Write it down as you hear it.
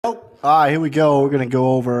All right, here we go. We're going to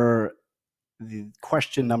go over the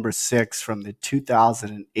question number 6 from the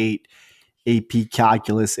 2008 AP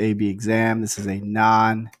Calculus AB exam. This is a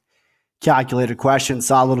non-calculated question,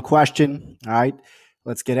 solid little question. All right,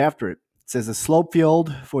 let's get after it. It says a slope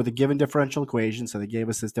field for the given differential equation. So they gave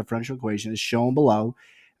us this differential equation is shown below.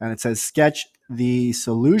 And it says sketch the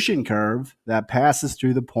solution curve that passes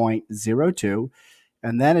through the point 0, 2.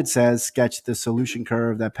 And then it says sketch the solution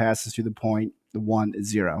curve that passes through the point 1,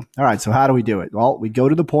 0. All right, so how do we do it? Well, we go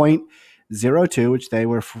to the point 0, 2, which they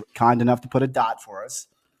were kind enough to put a dot for us.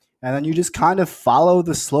 And then you just kind of follow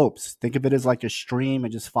the slopes. Think of it as like a stream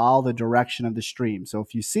and just follow the direction of the stream. So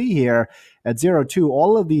if you see here at 0, 2,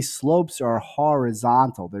 all of these slopes are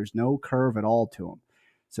horizontal. There's no curve at all to them.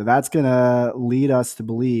 So that's going to lead us to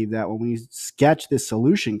believe that when we sketch this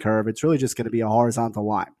solution curve, it's really just going to be a horizontal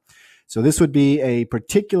line. So this would be a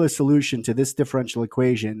particular solution to this differential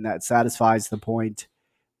equation that satisfies the point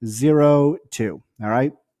 0, 2. All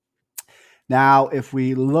right. Now, if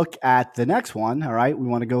we look at the next one, all right, we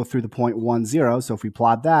want to go through the point 1, 0. So if we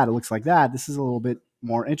plot that, it looks like that. This is a little bit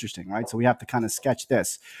more interesting, right? So we have to kind of sketch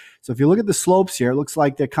this. So if you look at the slopes here, it looks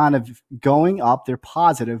like they're kind of going up. They're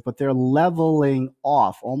positive, but they're leveling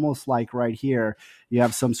off, almost like right here, you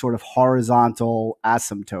have some sort of horizontal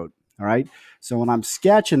asymptote. All right. So when I'm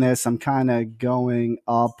sketching this, I'm kind of going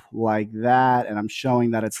up like that, and I'm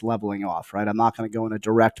showing that it's leveling off, right? I'm not going to go in a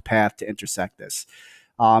direct path to intersect this.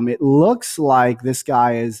 It looks like this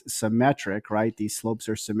guy is symmetric, right? These slopes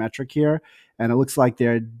are symmetric here, and it looks like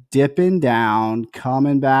they're dipping down,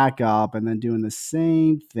 coming back up, and then doing the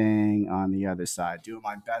same thing on the other side, doing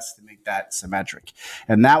my best to make that symmetric.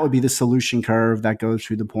 And that would be the solution curve that goes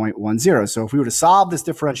through the point 1, 0. So if we were to solve this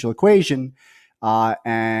differential equation,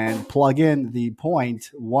 and plug in the point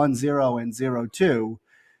 1, 0 and 0, 2,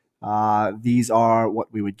 these are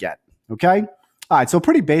what we would get. Okay. All right. So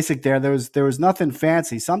pretty basic there. There was nothing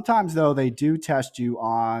fancy. Sometimes though, they do test you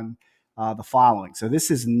on the following. So this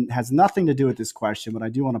has nothing to do with this question, but I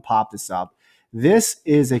do want to pop this up. This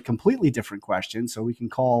is a completely different question. So we can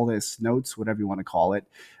call this notes, whatever you want to call it.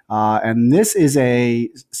 And this is a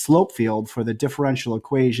slope field for the differential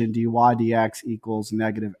equation dy dx equals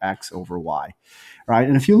negative x over y, right?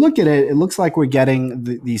 And if you look at it, it looks like we're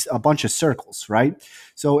getting a bunch of circles, right?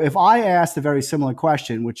 So if I asked a very similar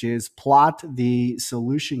question, which is plot the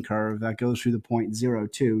solution curve that goes through the point 0,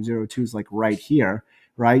 2, 0, 2 is like right here,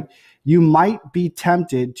 right? You might be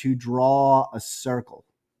tempted to draw a circle,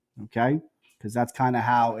 okay? Because that's kind of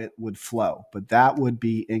how it would flow, but that would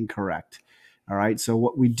be incorrect. All right. So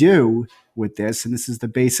what we do with this, and this is the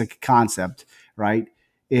basic concept, right,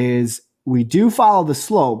 is we do follow the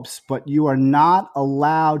slopes, but you are not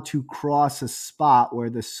allowed to cross a spot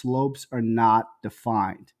where the slopes are not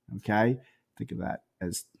defined. Okay. Think of that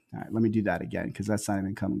as, all right, let me do that again because that's not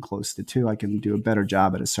even coming close to 2. I can do a better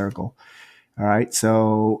job at a circle. All right.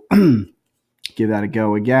 So give that a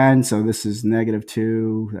go again. So this is negative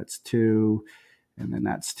 2, that's 2, and then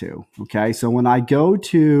that's 2. Okay. So when I go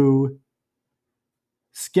to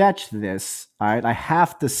sketch this, all right, I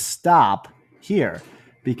have to stop here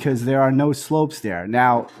because there are no slopes there.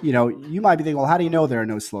 Now, you might be thinking, well, how do you know there are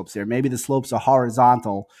no slopes there? Maybe the slopes are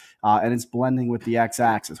horizontal and it's blending with the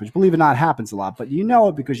x-axis, which, believe it or not, happens a lot. But you know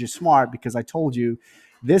it because you're smart, because I told you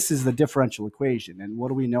this is the differential equation. And what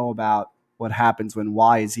do we know about what happens when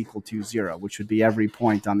y is equal to 0, which would be every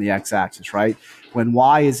point on the x-axis, right? When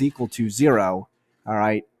y is equal to 0, all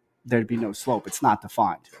right, there'd be no slope. It's not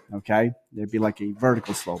defined, okay? There'd be like a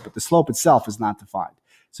vertical slope, but the slope itself is not defined.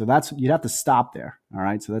 So you'd have to stop there, all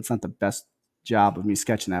right? So that's not the best job of me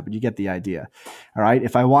sketching that, but you get the idea, all right?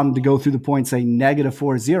 If I wanted to go through the point, say, negative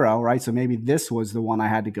 4, 0, right? So maybe this was the one I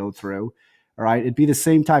had to go through, all right? It'd be the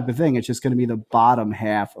same type of thing. It's just going to be the bottom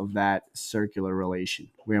half of that circular relation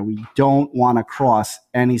where we don't want to cross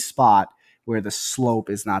any spot where the slope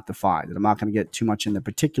is not defined. And I'm not going to get too much in the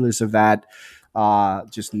particulars of that.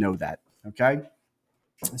 Just know that, okay?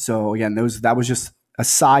 So again, that was just a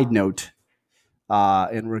side note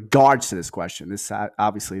in regards to this question. This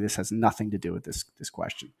obviously this has nothing to do with this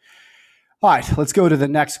question. All right, let's go to the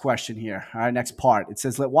next question here. All right, next part. It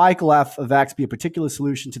says, let y equal f of x be a particular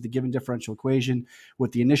solution to the given differential equation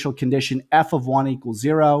with the initial condition f of 1 equals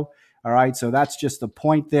 0. All right, so that's just a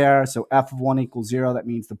point there. So f of 1 equals 0. That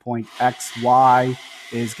means the point x, y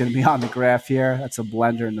is going to be on the graph here. That's a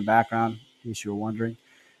blender in the background, in case you were wondering.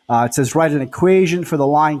 It says, write an equation for the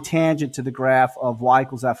line tangent to the graph of y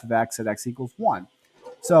equals f of x at x equals 1.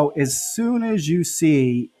 So as soon as you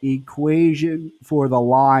see equation for the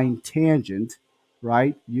line tangent,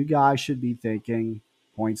 right, you guys should be thinking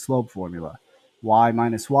point slope formula. Y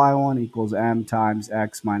minus y1 equals m times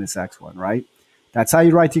x minus x1, right? That's how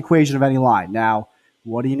you write the equation of any line. Now,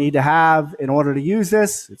 what do you need to have in order to use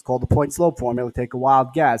this? It's called the point slope formula. Take a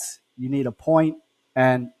wild guess. You need a point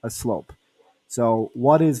and a slope. So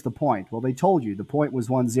what is the point? Well, they told you the point was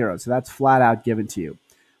 1, 0. So that's flat out given to you.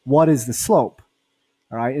 What is the slope?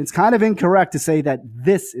 All right. It's kind of incorrect to say that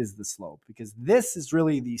this is the slope because this is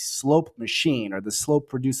really the slope machine or the slope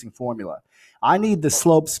producing formula. I need the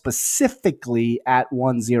slope specifically at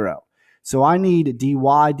 1, 0. So I need dy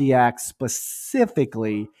dx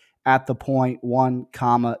specifically at the point 1,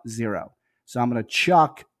 0. So I'm going to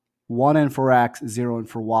chuck 1 in for x, 0 in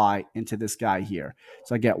for y into this guy here.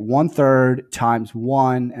 So I get 1/3 times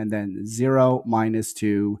 1 and then 0 minus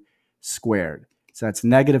 2 squared. So that's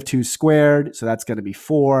 -2 squared. So that's going to be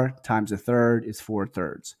 4 times 1/3 is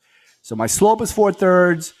 4/3. So my slope is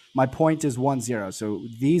 4/3. My point is 1, 0. So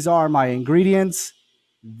these are my ingredients.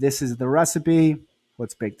 This is the recipe.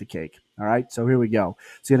 Let's bake the cake. All right. So here we go.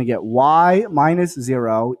 So you're going to get y minus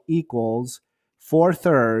 0 equals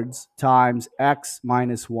 4/3 times x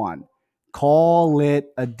minus 1. Call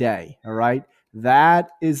it a day. All right. That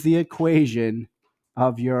is the equation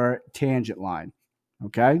of your tangent line.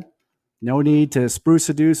 Okay. No need to spruce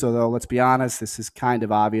seduce, although let's be honest, this is kind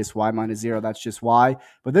of obvious. Y minus 0, that's just y.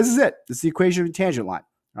 But this is it. This is the equation of the tangent line.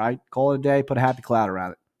 All right? Call it a day, put a happy cloud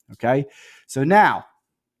around it. Okay? So now,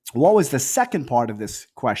 what was the second part of this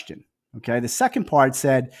question? Okay? The second part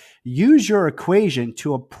said, use your equation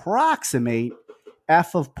to approximate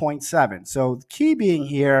f of 0.7. So the key being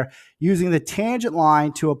here, using the tangent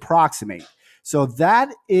line to approximate. So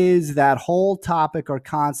that is that whole topic or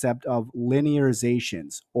concept of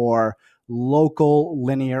linearizations or local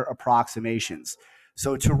linear approximations.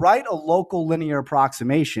 So to write a local linear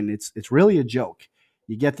approximation, it's really a joke.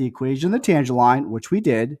 You get the equation of the tangent line, which we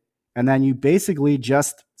did, and then you basically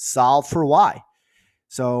just solve for y.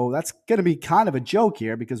 So that's going to be kind of a joke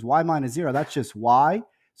here because y minus 0, that's just y.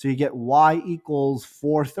 So you get y equals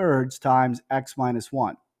 4/3 times x minus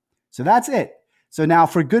 1. So that's it. So now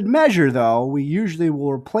for good measure, though, we usually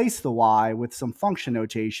will replace the y with some function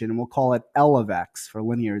notation, and we'll call it L of x for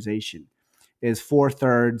linearization, is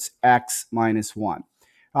 4/3 x minus 1.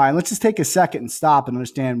 All right, let's just take a second and stop and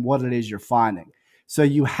understand what it is you're finding. So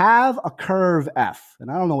you have a curve f, and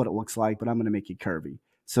I don't know what it looks like, but I'm going to make it curvy.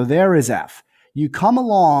 So there is f. You come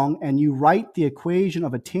along and you write the equation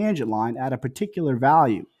of a tangent line at a particular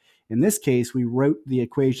value. In this case, we wrote the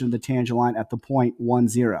equation of the tangent line at the point 1,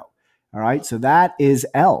 0. All right, so that is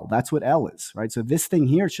L. That's what L is, right? So this thing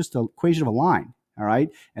here is just an equation of a line, all right?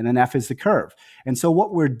 And then F is the curve. And so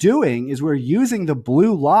what we're doing is we're using the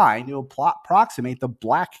blue line to approximate the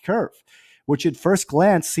black curve, which at first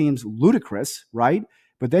glance seems ludicrous, right?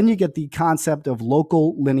 But then you get the concept of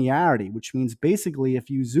local linearity, which means basically if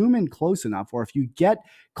you zoom in close enough or if you get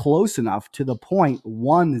close enough to the point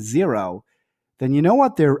 1, 0, then you know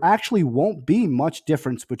what? There actually won't be much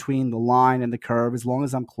difference between the line and the curve as long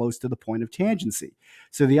as I'm close to the point of tangency.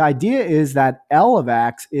 So the idea is that L of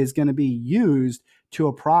x is going to be used to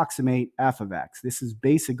approximate f of x. This is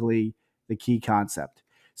basically the key concept.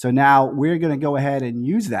 So now we're going to go ahead and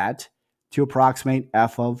use that to approximate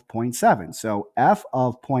f of 0.7. So f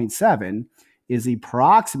of 0.7 is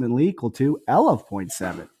approximately equal to L of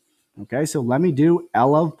 0.7. Okay, so let me do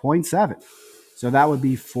L of 0.7. So that would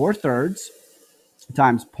be 4/3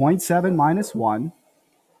 times 0.7 minus 1.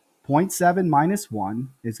 0.7 minus 1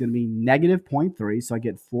 is going to be -0.3. So I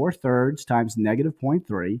get 4/3 times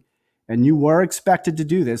 -0.3. And you were expected to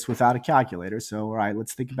do this without a calculator. So, all right,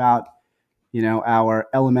 let's think about, our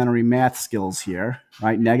elementary math skills here,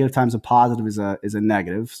 right? Negative times a positive is a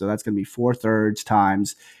negative. So that's going to be 4/3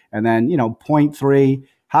 times, and then, 0.3.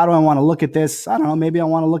 How do I want to look at this? I don't know. Maybe I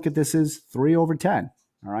want to look at this as 3/10.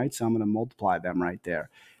 All right. So I'm going to multiply them right there.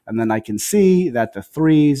 And then I can see that the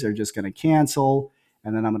 3's are just going to cancel.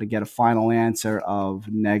 And then I'm going to get a final answer of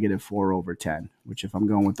 -4/10, which if I'm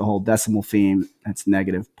going with the whole decimal theme, that's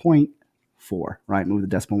 -0.4, right? Move the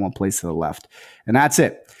decimal one place to the left. And that's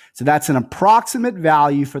it. So that's an approximate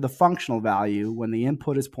value for the functional value when the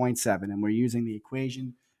input is 0.7. And we're using the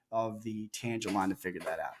equation of the tangent line to figure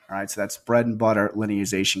that out. All right. So that's bread and butter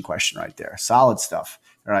linearization question right there. Solid stuff.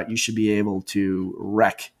 All right. You should be able to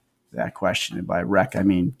wreck that question. And by wreck, I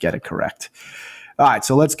mean get it correct. All right,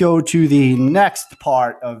 so let's go to the next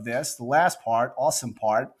part of this, the last part, awesome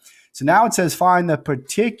part. So now it says find the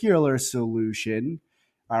particular solution,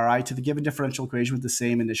 all right, to the given differential equation with the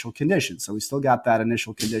same initial condition. So we still got that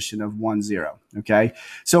initial condition of 1, 0, okay?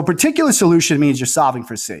 So particular solution means you're solving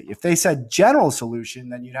for C. If they said general solution,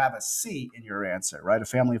 then you'd have a C in your answer, right? A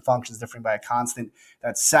family of functions differing by a constant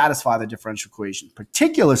that satisfy the differential equation.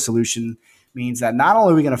 Particular solution means that not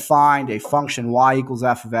only are we going to find a function y equals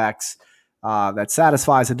f of x, that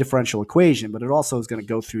satisfies a differential equation, but it also is going to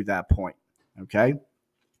go through that point. Okay.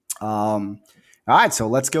 All right, so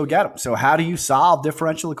let's go get them. So how do you solve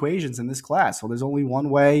differential equations in this class? Well, there's only one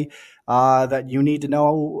way that you need to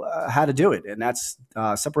know how to do it, and that's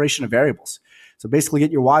separation of variables. So basically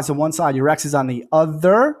get your y's on one side, your x's on the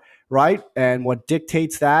other, right? And what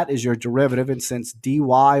dictates that is your derivative. And since dy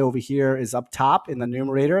over here is up top in the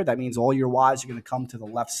numerator, that means all your y's are going to come to the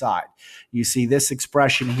left side. You see this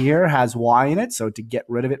expression here has y in it. So to get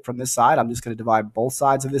rid of it from this side, I'm just going to divide both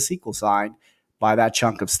sides of this equal sign by that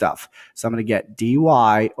chunk of stuff. So I'm going to get dy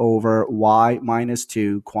over y minus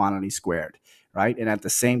 2 quantity squared, right? And at the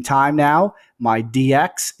same time now, my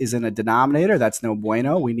dx is in a denominator. That's no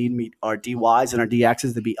bueno. We need our dy's and our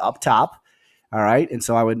dx's to be up top, all right? And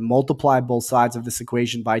so I would multiply both sides of this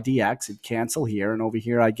equation by dx. It'd cancel here, and over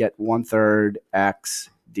here I get 1/3 x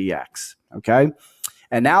dx, okay?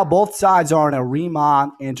 And now both sides are in a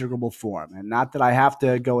Riemann integrable form. And not that I have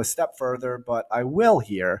to go a step further, but I will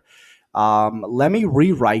here. Let me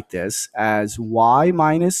rewrite this as y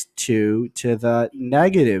minus 2 to the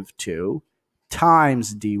negative 2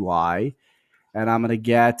 times dy. And I'm going to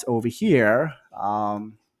get over here,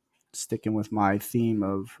 sticking with my theme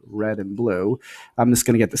of red and blue, I'm just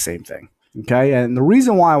going to get the same thing. Okay, and the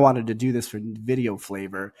reason why I wanted to do this for video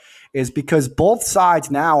flavor is because both sides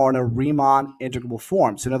now are in a Riemann integrable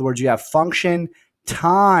form. So in other words, you have function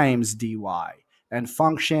times dy and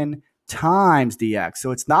function times dx.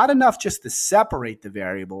 So it's not enough just to separate the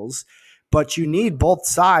variables, but you need both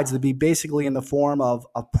sides to be basically in the form of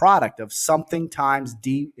a product of something times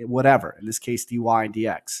d whatever, in this case dy and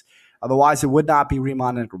dx. Otherwise, it would not be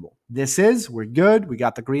Riemann integrable. This is, we're good. We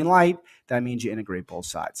got the green light. That means you integrate both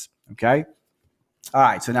sides. Okay? All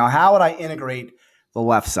right, so now how would I integrate the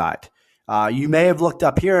left side? You may have looked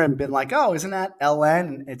up here and been like, oh, isn't that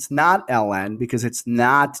ln? It's not ln because it's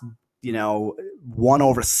not, 1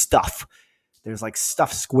 over stuff. There's like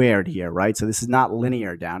stuff squared here, right? So this is not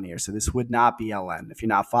linear down here. So this would not be ln. If you're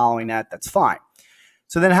not following that, that's fine.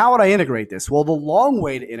 So then how would I integrate this? Well, the long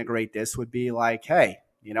way to integrate this would be like, hey,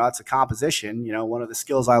 it's a composition. One of the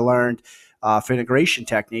skills I learned for integration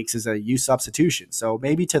techniques is a U substitution. So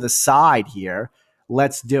maybe to the side here,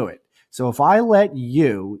 let's do it. So if I let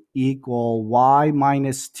u equal y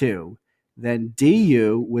minus 2, then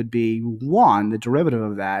du would be 1, the derivative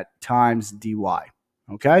of that, times dy.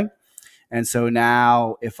 Okay? And so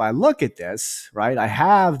now if I look at this, right, I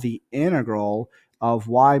have the integral of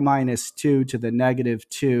y minus 2 to the negative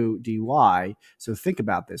 2 dy. So think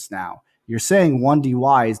about this now. You're saying 1 dy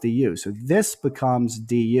is du. So this becomes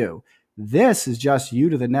du. This is just u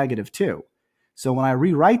to the negative 2. So when I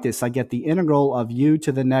rewrite this, I get the integral of u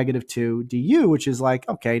to the negative 2 du, which is like,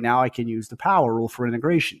 okay, now I can use the power rule for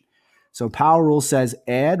integration. So power rule says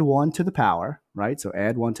add 1 to the power, right? So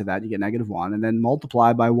add 1 to that, you get negative 1, and then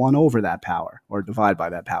multiply by 1 over that power, or divide by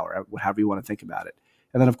that power, however you want to think about it.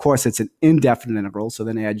 And then, of course, it's an indefinite integral, so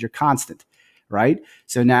then add your constant, right?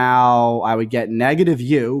 So now I would get negative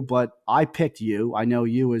u, but I picked u. I know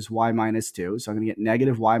u is y minus 2, so I'm going to get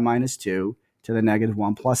negative y minus 2 to the negative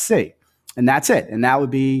 1 plus c. And that's it. And that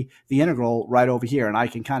would be the integral right over here. And I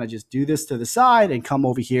can kind of just do this to the side and come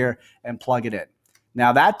over here and plug it in.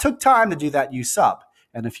 Now, that took time to do that u sub.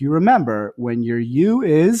 And if you remember, when your u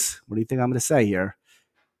is, what do you think I'm going to say here?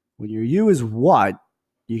 When your u is what,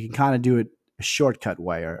 you can kind of do it a shortcut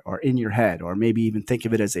way or in your head, or maybe even think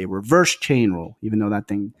of it as a reverse chain rule, even though that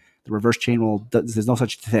thing, the reverse chain rule, there's no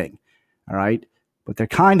such thing, all right? But there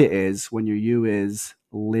kind of is when your u is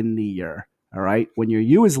linear, all right? When your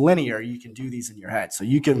u is linear, you can do these in your head. So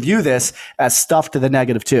you can view this as stuff to the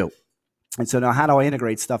negative 2. And so now how do I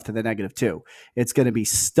integrate stuff to the negative 2? It's going to be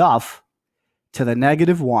stuff to the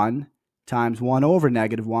negative 1 times 1 over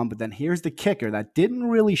negative 1. But then here's the kicker that didn't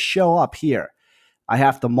really show up here. I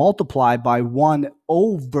have to multiply by 1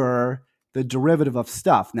 over the derivative of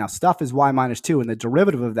stuff. Now, stuff is y minus 2, and the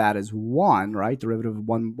derivative of that is 1, right? Derivative of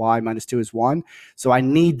 1y minus 2 is 1. So I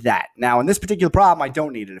need that. Now, in this particular problem, I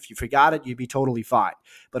don't need it. If you forgot it, you'd be totally fine.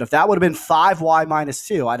 But if that would have been 5y minus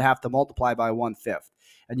 2, I'd have to multiply by 1/5.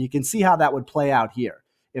 And you can see how that would play out here.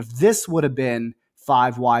 If this would have been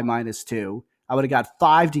 5y minus 2, I would have got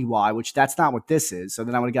 5 dy, which that's not what this is. So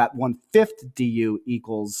then I would have got 1/5 du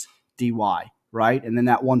equals dy, right? And then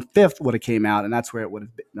that 1/5 would have came out, and that's where it would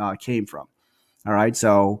have came from. All right,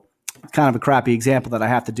 so kind of a crappy example that I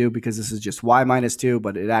have to do because this is just y minus 2,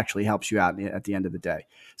 but it actually helps you out at the end of the day.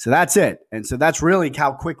 So that's it. And so that's really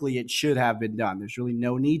how quickly it should have been done. There's really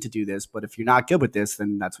no need to do this, but if you're not good with this,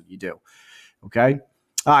 then that's what you do, okay?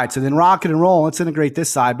 All right, so then rocket and roll. Let's integrate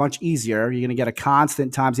this side much easier. You're going to get a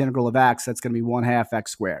constant times the integral of x. That's going to be 1/2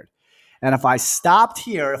 x squared. And if I stopped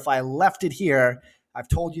here, if I left it here, I've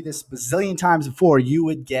told you this a bazillion times before, you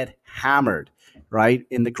would get hammered, right,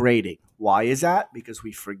 in the grading. Why is that? Because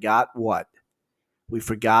we forgot what? We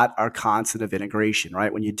forgot our constant of integration,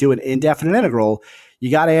 right? When you do an indefinite integral, you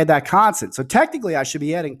got to add that constant. So technically, I should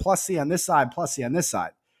be adding plus c on this side, plus c on this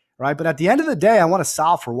side, right? But at the end of the day, I want to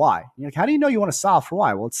solve for y. You're like, how do you know you want to solve for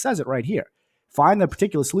y? Well, it says it right here. Find the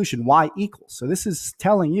particular solution, y equals. So this is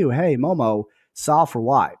telling you, hey, Momo, solve for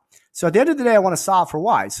y. So at the end of the day, I want to solve for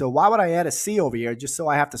y. So why would I add a c over here just so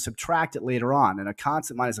I have to subtract it later on? And a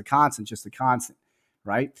constant minus a constant, just a constant,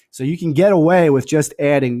 right? So you can get away with just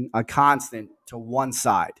adding a constant to one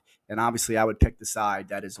side. And obviously, I would pick the side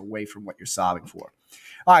that is away from what you're solving for.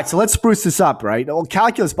 All right, so let's spruce this up, right? Well,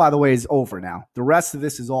 calculus, by the way, is over now. The rest of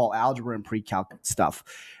this is all algebra and pre-calc stuff.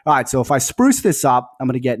 All right, so if I spruce this up, I'm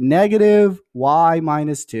going to get negative y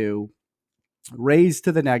minus 2 raised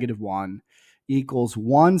to the negative 1 equals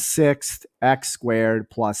 1/6 x squared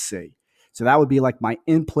plus c. So that would be like my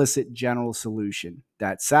implicit general solution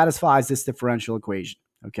that satisfies this differential equation,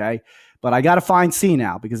 okay? But I got to find c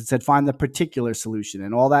now because it said find the particular solution.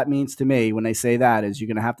 And all that means to me when they say that is you're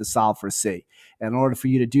going to have to solve for c. And in order for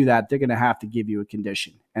you to do that, they're going to have to give you a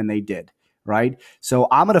condition. And they did, right? So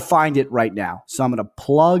I'm going to find it right now. So I'm going to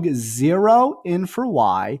plug 0 in for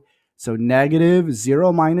y. So negative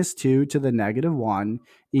 0 minus 2 to the negative 1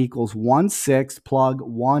 equals 1/6, plug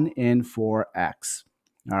 1 in for x.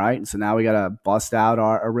 All right, so now we got to bust out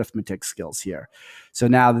our arithmetic skills here. So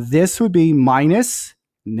now this would be minus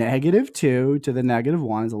negative 2 to the negative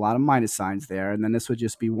 1. There's a lot of minus signs there. And then this would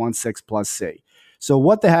just be 1/6 plus c. So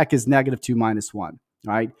what the heck is negative 2 minus 1?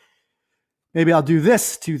 All right, maybe I'll do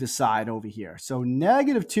this to the side over here. So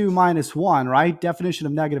negative 2 minus 1, right? Definition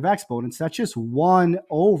of negative exponents, that's just 1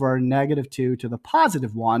 over negative 2 to the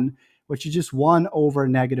positive 1, which is just 1 over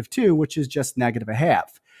negative 2, which is just negative a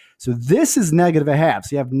half. So this is negative a half.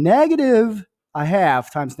 So you have negative a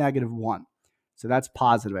half times negative 1. So that's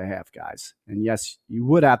positive a half, guys. And yes, you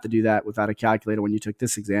would have to do that without a calculator when you took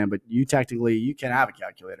this exam, but you can have a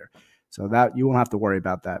calculator. So that you won't have to worry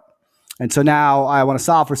about that. And so now I want to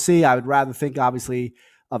solve for c. I would rather think, obviously,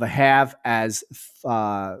 of a half as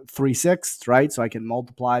 3/6, right? So I can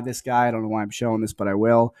multiply this guy. I don't know why I'm showing this, but I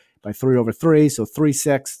will. By 3 over 3. So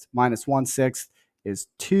 3/6 minus 1/6 is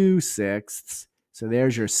 2/6. So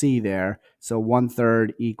there's your c there. So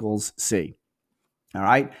 1/3 equals c. All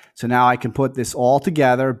right. So now I can put this all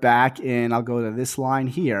together back in. I'll go to this line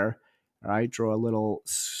here. All right. Draw a little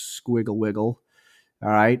squiggle wiggle. All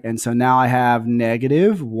right. And so now I have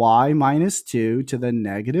negative y minus 2 to the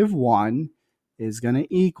negative 1 is going to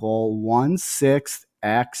equal 1/6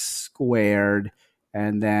 x squared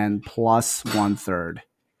and then plus 1/3.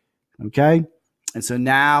 Okay. And so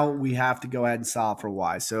now we have to go ahead and solve for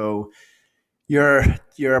y. So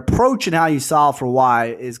your approach and how you solve for y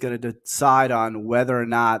is going to decide on whether or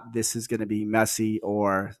not this is going to be messy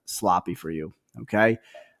or sloppy for you. Okay.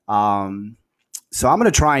 So I'm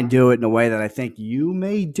going to try and do it in a way that I think you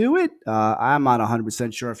may do it. I'm not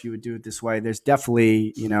 100% sure if you would do it this way. There's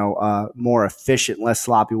definitely, a more efficient, less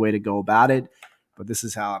sloppy way to go about it. But this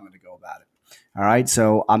is how I'm going to go about it. All right.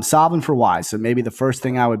 So I'm solving for y. So maybe the first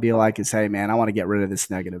thing I would be like is, hey, man, I want to get rid of this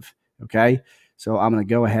negative. Okay. So I'm going to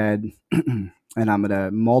go ahead and I'm going to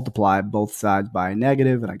multiply both sides by a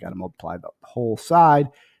negative. And I got to multiply the whole side.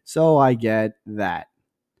 So I get that.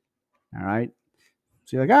 All right.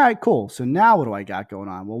 So you're like, all right, cool. So now what do I got going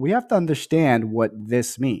on? Well, we have to understand what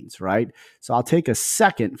this means, right? So I'll take a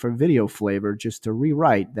second for video flavor just to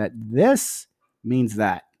rewrite that this means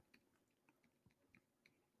that.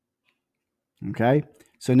 Okay.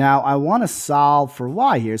 So now I want to solve for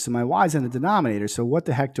y here. So my y is in the denominator. So what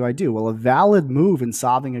the heck do I do? Well, a valid move in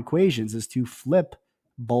solving equations is to flip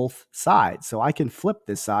both sides. So I can flip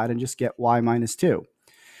this side and just get y minus 2.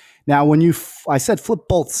 Now, when I said flip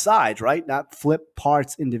both sides, right? Not flip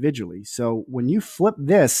parts individually. So when you flip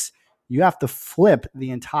this, you have to flip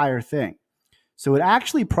the entire thing. So it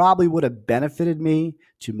actually probably would have benefited me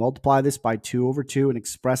to multiply this by 2 over 2 and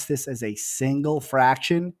express this as a single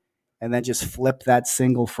fraction and then just flip that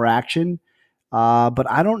single fraction. But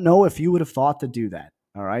I don't know if you would have thought to do that.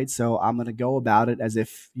 All right. So I'm going to go about it as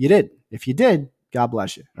if you did. If you did, God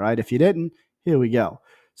bless you. All right. If you didn't, here we go.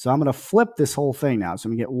 So I'm going to flip this whole thing now. So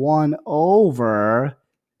I'm going to get 1 over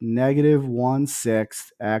negative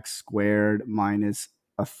 1/6 x squared minus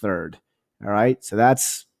 1/3. All right. So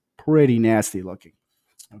that's pretty nasty looking.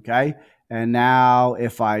 Okay. And now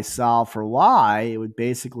if I solve for y, it would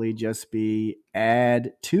basically just be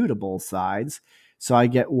add 2 to both sides. So I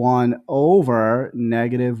get 1 over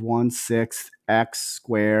negative 1/6 x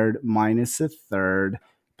squared minus 1/3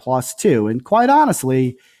 plus 2. And quite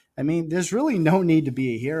honestly, I mean, there's really no need to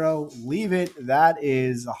be a hero. Leave it. That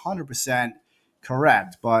is 100%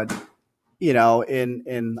 correct. But in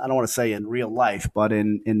I don't want to say in real life, but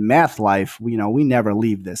in math life, we never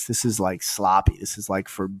leave this. This is like sloppy. This is like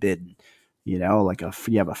forbidden. Like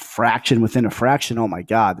you have a fraction within a fraction. Oh my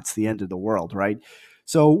God, it's the end of the world, right?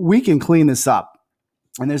 So we can clean this up.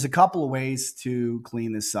 And there's a couple of ways to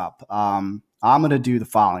clean this up. I'm going to do the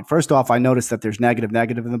following. First off, I noticed that there's negative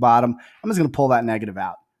in the bottom. I'm just going to pull that negative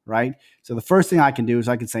out, right? So the first thing I can do is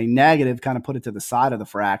I can say negative, kind of put it to the side of the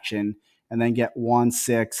fraction, and then get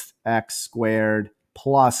 1/6 x squared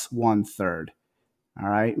plus 1/3. All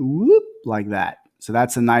right, whoop, like that. So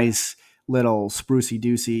that's a nice little sprucey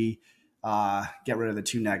doocy. Get rid of the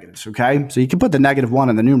two negatives, okay? So you can put the -1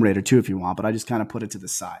 in the numerator too if you want, but I just kind of put it to the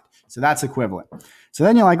side. So that's equivalent. So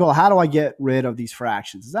then you're like, well, how do I get rid of these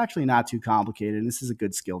fractions? It's actually not too complicated, and this is a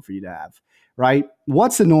good skill for you to have, right?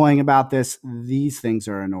 What's annoying about this? These things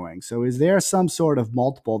are annoying. So is there some sort of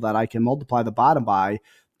multiple that I can multiply the bottom by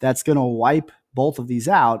that's going to wipe both of these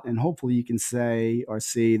out? And hopefully you can say or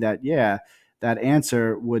see that, yeah, that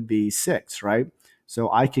answer would be 6, right? So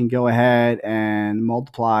I can go ahead and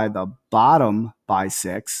multiply the bottom by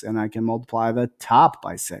 6, and I can multiply the top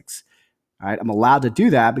by 6. All right, I'm allowed to do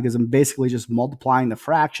that because I'm basically just multiplying the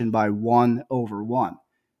fraction by 1 over 1.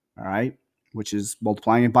 All right, which is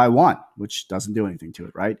multiplying it by 1, which doesn't do anything to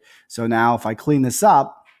it, right? So now if I clean this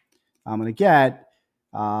up, I'm going to get,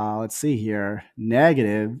 let's see here,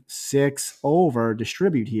 -6 over,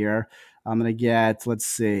 distribute here. I'm going to get, let's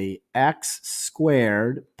see, x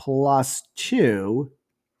squared plus 2,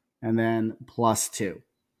 and then plus 2.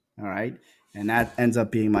 All right. And that ends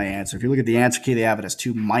up being my answer. If you look at the answer key, they have it as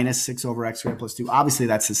 2 minus 6 over x squared plus 2. Obviously,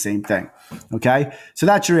 that's the same thing. Okay. So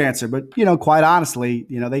that's your answer. But, quite honestly,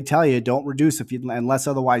 they tell you don't reduce unless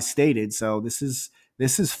otherwise stated. So this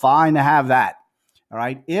is fine to have that. All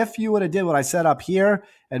right. If you would have did what I said up here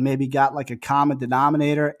and maybe got like a common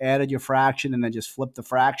denominator, added your fraction, and then just flipped the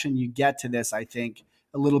fraction, you get to this, I think,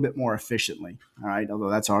 a little bit more efficiently. All right. Although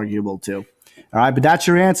that's arguable too. All right. But that's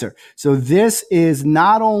your answer. So this is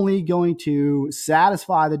not only going to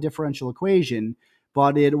satisfy the differential equation,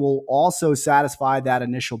 but it will also satisfy that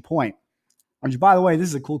initial point. Which, by the way, this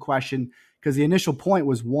is a cool question because the initial point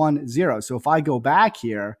was 1, 0. So if I go back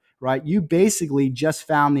here, right, you basically just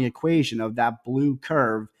found the equation of that blue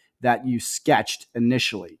curve that you sketched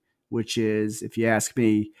initially, which is, if you ask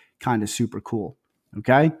me, kind of super cool.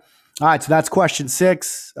 Okay. All right. So that's question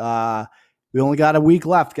 6. We only got a week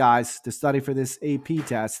left, guys, to study for this AP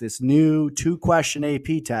test, this new 2-question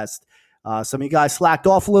AP test. Some of you guys slacked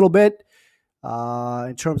off a little bit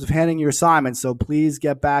in terms of handing your assignments, so please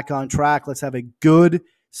get back on track. Let's have a good,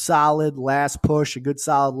 solid last push, a good,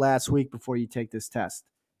 solid last week before you take this test.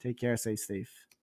 Take care. Stay safe.